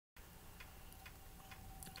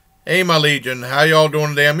Hey, my Legion. How y'all doing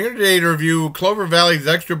today? I'm here today to review Clover Valley's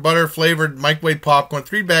extra butter flavored microwave popcorn.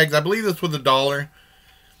 3 bags. I believe this was $1.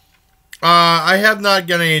 I have not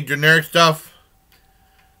got any generic stuff.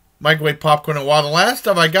 Microwave popcorn in a while. The last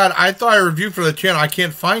stuff I got, I thought I reviewed for the channel. I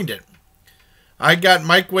can't find it. I got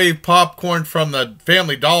microwave popcorn from the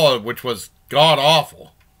Family Dollar, which was god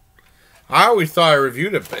awful. I always thought I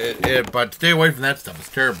reviewed it, but stay away from that stuff.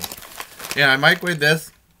 It's terrible. Yeah, I microwaved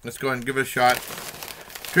this. Let's go ahead and give it a shot.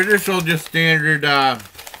 Traditional, just standard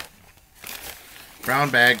brown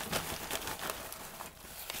bag.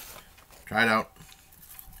 Try it out.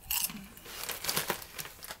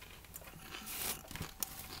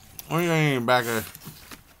 What are you getting back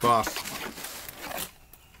of box?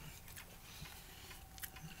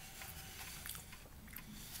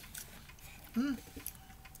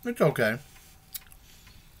 It's okay.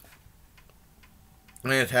 I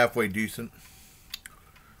think it's halfway decent.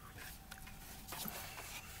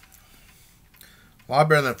 A lot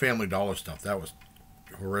better than Family Dollar stuff. That was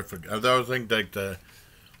horrific. I was thinking like I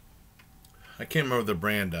can't remember the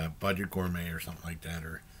brand, Budget Gourmet or something like that,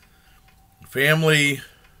 or Family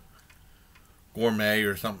Gourmet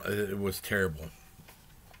or something. It was terrible.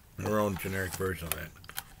 Their own generic version of that.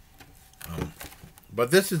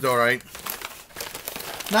 But this is alright.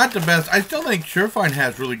 Not the best. I still think Surefine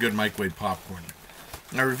has really good microwave popcorn.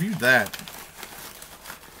 I reviewed that.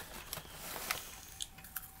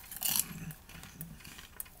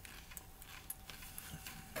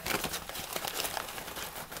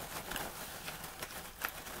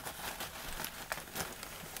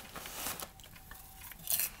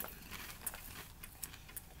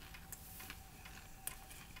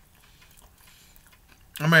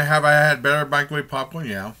 Have I had better microwave popcorn?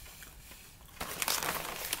 Yeah.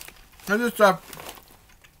 And this stuff,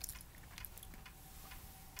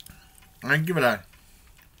 I give it a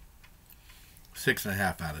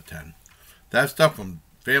 6.5 out of 10. That stuff from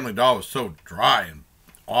Family Dollar was so dry and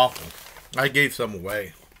awful. I gave some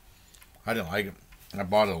away. I didn't like it. I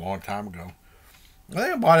bought it a long time ago. I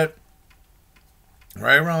think I bought it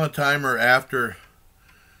right around the time or after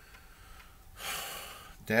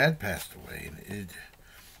Dad passed away.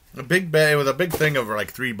 A big bag. It was a big thing over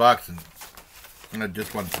like $3, and it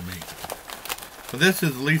just wasn't for me. So this is,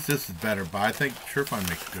 at least this is better, but I think Surefine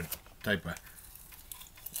makes a good type of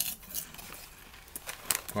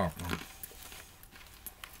popcorn.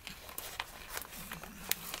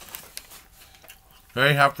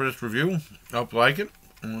 Very happy for this review. Hope you like it.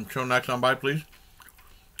 And until next time, bye, please.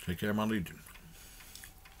 Take care, my Legion.